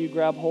until you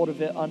grab hold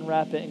of it,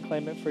 unwrap it, and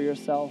claim it for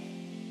yourself.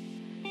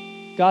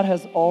 God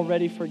has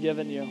already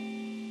forgiven you.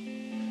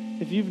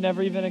 If you've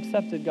never even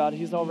accepted God,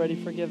 he's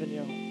already forgiven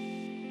you.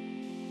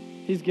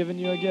 He's given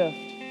you a gift.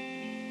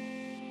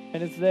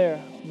 And it's there,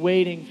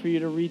 waiting for you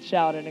to reach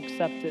out and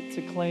accept it,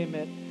 to claim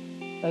it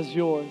as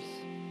yours.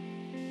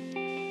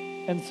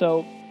 And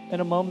so, in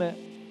a moment,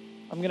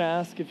 I'm going to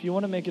ask if you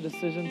want to make a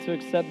decision to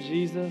accept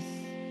Jesus,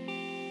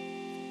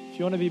 if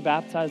you want to be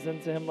baptized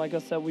into him, like I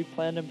said, we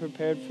planned and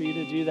prepared for you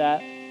to do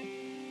that.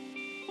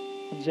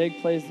 When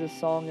Jake plays this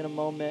song in a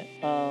moment,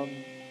 I'm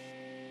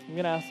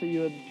going to ask that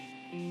you would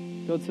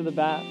go to the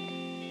back.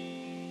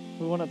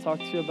 We want to talk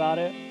to you about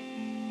it.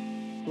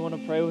 We want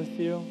to pray with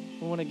you.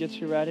 We want to get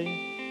you ready.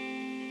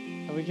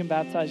 And we can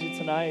baptize you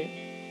tonight.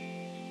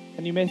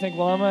 And you may think,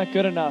 well, I'm not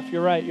good enough.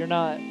 You're right, you're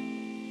not.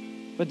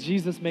 But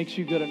Jesus makes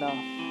you good enough.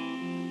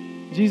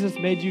 Jesus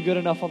made you good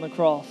enough on the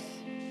cross.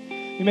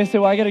 You may say,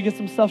 well, I got to get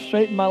some stuff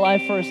straight in my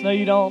life first. No,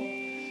 you don't.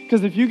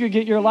 Because if you could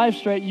get your life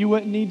straight, you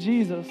wouldn't need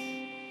Jesus.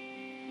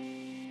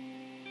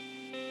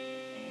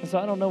 And so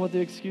I don't know what the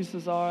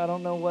excuses are. I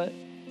don't know what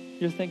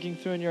you're thinking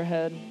through in your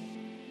head.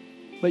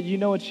 But you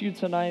know it's you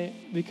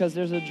tonight because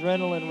there's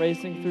adrenaline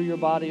racing through your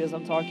body as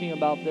I'm talking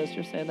about this.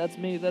 You're saying, that's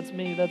me, that's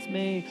me, that's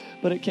me.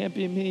 But it can't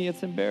be me.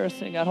 It's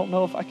embarrassing. I don't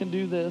know if I can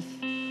do this.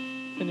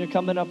 And you're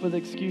coming up with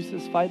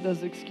excuses. Fight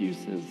those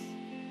excuses.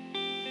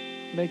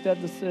 Make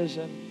that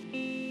decision.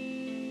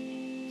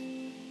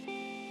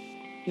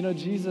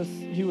 Jesus,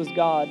 he was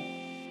God.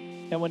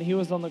 And when he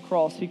was on the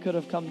cross, he could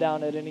have come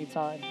down at any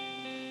time.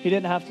 He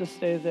didn't have to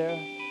stay there.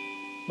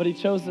 But he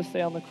chose to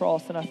stay on the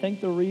cross. And I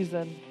think the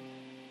reason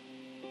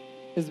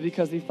is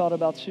because he thought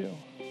about you.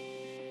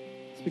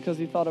 It's because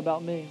he thought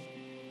about me.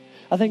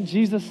 I think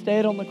Jesus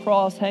stayed on the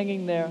cross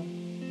hanging there.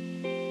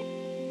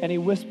 And he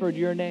whispered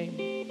your name.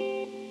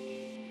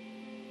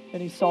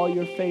 And he saw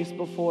your face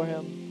before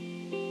him.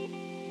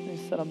 He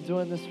said, I'm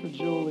doing this for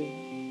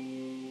Julie.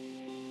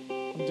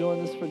 I'm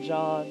doing this for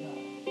John.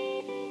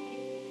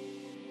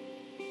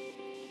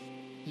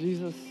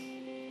 Jesus,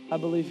 I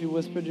believe he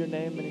whispered your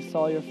name and he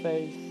saw your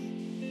face.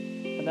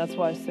 And that's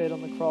why I stayed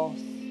on the cross.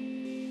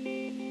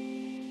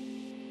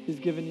 He's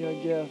given you a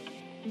gift.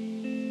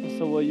 And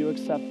so will you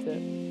accept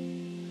it?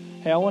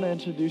 Hey, I want to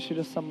introduce you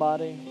to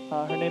somebody.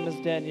 Her name is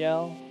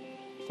Danielle.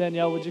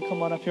 Danielle, would you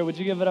come on up here? Would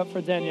you give it up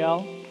for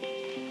Danielle?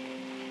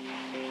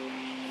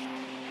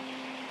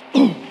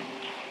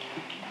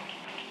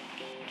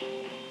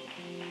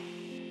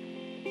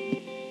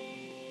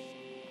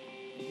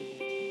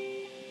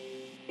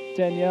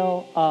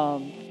 Danielle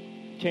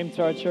came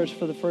to our church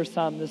for the first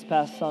time this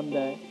past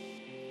Sunday.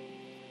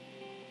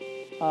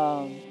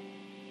 I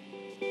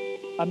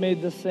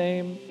gave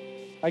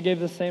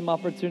the same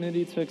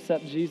opportunity to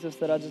accept Jesus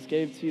that I just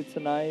gave to you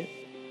tonight.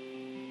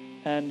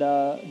 And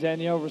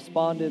Danielle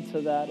responded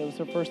to that. It was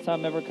her first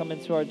time ever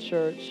coming to our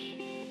church.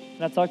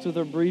 And I talked with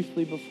her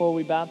briefly before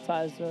we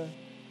baptized her.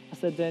 I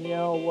said,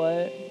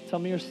 Danielle, tell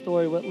me your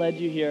story. What led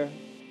you here?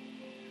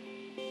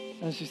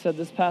 And she said,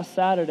 this past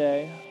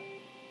Saturday,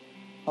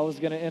 I was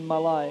going to end my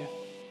life.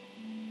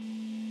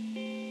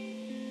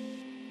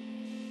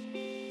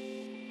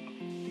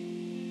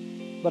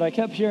 But I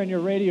kept hearing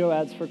your radio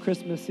ads for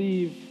Christmas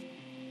Eve.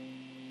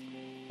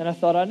 And I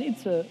thought, I need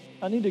to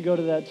go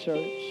to that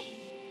church.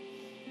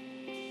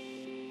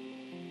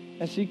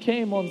 And she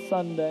came on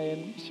Sunday,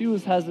 and she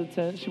was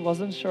hesitant. She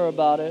wasn't sure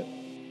about it.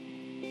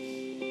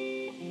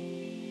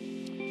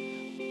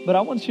 But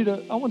I want you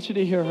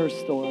to hear her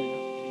story.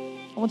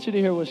 I want you to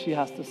hear what she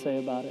has to say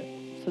about it.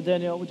 So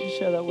Danielle, would you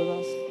share that with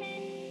us?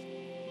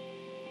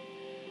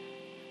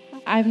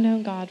 I've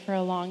known God for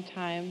a long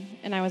time,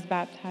 and I was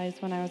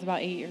baptized when I was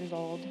about 8 years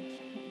old.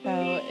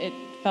 So it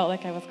felt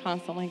like I was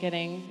constantly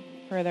getting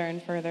further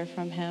and further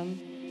from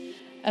Him.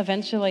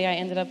 Eventually, I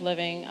ended up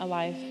living a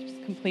life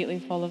just completely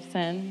full of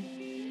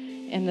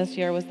sin, and this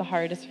year was the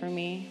hardest for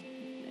me.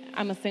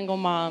 I'm a single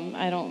mom.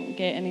 I don't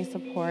get any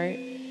support,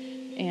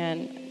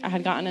 and I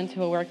had gotten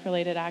into a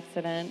work-related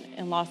accident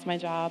and lost my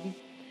job,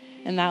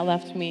 and that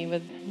left me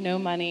with no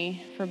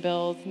money for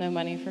bills, no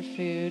money for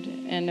food,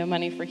 and no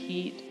money for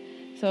heat.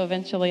 So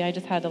eventually, I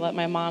just had to let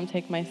my mom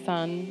take my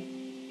son.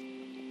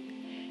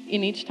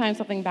 And each time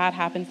something bad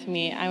happened to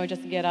me, I would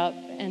just get up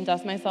and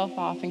dust myself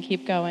off and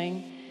keep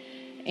going.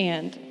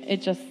 And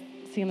it just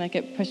seemed like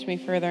it pushed me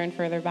further and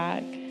further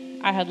back.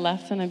 I had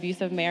left an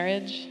abusive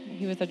marriage.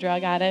 He was a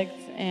drug addict,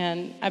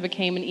 and I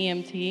became an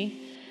EMT.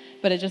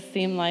 But it just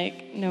seemed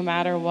like no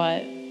matter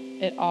what,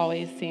 it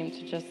always seemed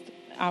to just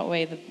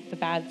outweigh, the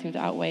bad seemed to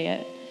outweigh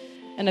it.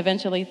 And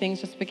eventually things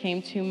just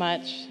became too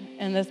much.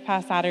 And this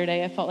past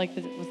Saturday, I felt like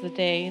this was the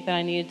day that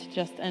I needed to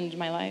just end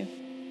my life,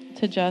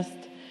 to just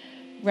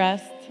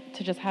rest,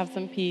 to just have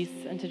some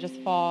peace, and to just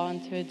fall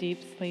into a deep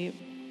sleep.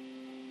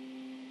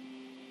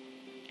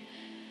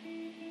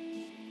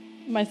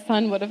 My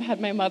son would have had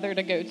my mother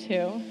to go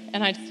to,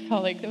 and I just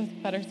felt like there was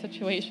a better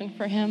situation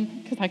for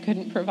him because I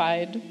couldn't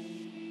provide.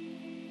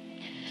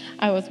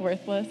 I was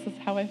worthless, is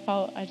how I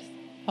felt. I just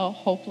felt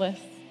hopeless.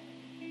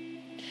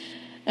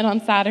 And on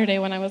Saturday,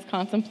 when I was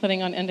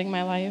contemplating on ending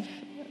my life,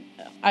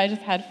 I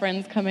just had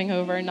friends coming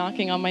over,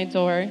 knocking on my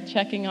door,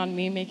 checking on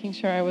me, making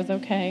sure I was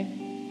okay.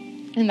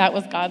 And that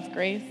was God's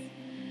grace.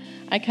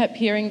 I kept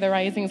hearing the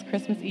Rising's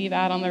Christmas Eve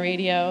ad on the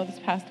radio this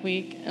past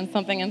week, and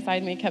something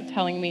inside me kept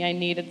telling me I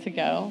needed to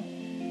go.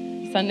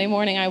 Sunday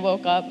morning, I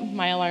woke up,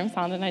 my alarm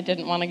sounded, and I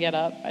didn't want to get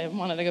up. I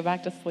wanted to go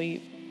back to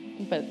sleep,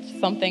 but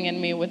something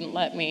in me wouldn't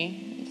let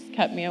me. It just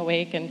kept me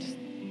awake and just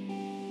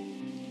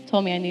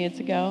told me I needed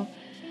to go.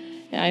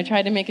 And I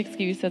tried to make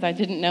excuses. I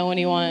didn't know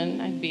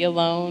anyone. I'd be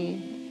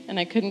alone, and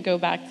I couldn't go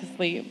back to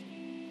sleep.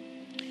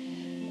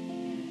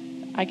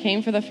 I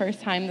came for the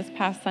first time this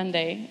past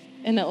Sunday,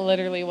 and it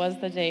literally was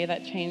the day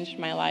that changed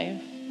my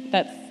life,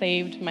 that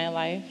saved my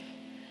life.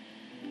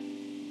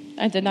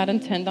 I did not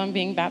intend on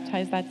being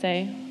baptized that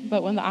day,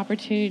 but when the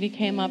opportunity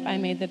came up, I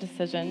made the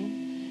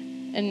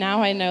decision. And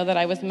now I know that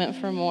I was meant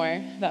for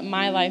more, that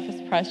my life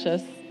is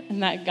precious,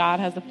 and that God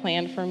has a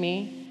plan for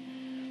me.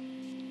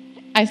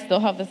 I still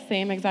have the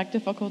same exact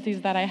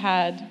difficulties that I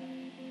had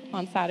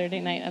on Saturday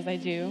night as I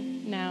do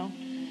now.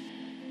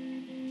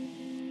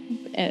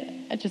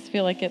 I just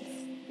feel like it's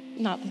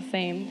not the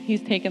same.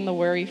 He's taken the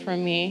worry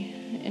from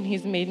me, and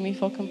He's made me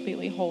feel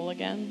completely whole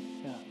again.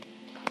 Yeah.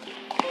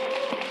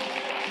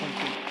 Thank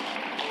you.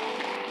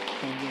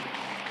 Thank you.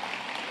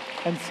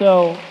 And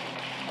so,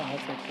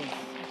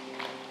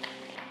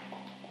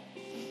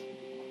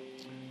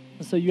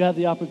 you have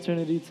the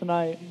opportunity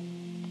tonight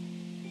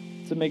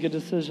to make a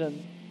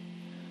decision,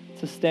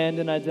 to stand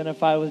and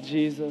identify with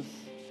Jesus.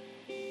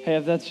 Hey,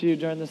 if that's you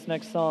during this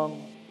next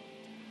song,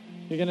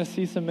 you're going to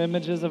see some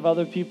images of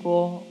other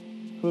people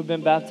who have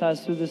been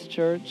baptized through this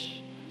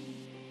church.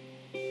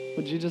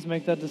 Would you just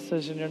make that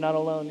decision? You're not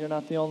alone. You're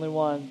not the only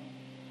one.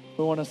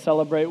 We want to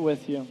celebrate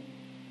with you.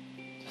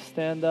 Just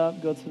stand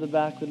up, go to the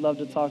back. We'd love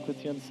to talk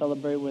with you and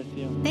celebrate with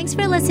you. Thanks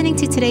for listening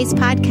to today's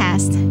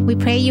podcast. We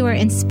pray you were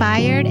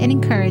inspired and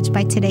encouraged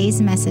by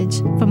today's message.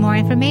 For more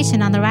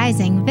information on The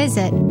Rising,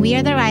 visit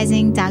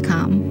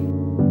wearetherising.com.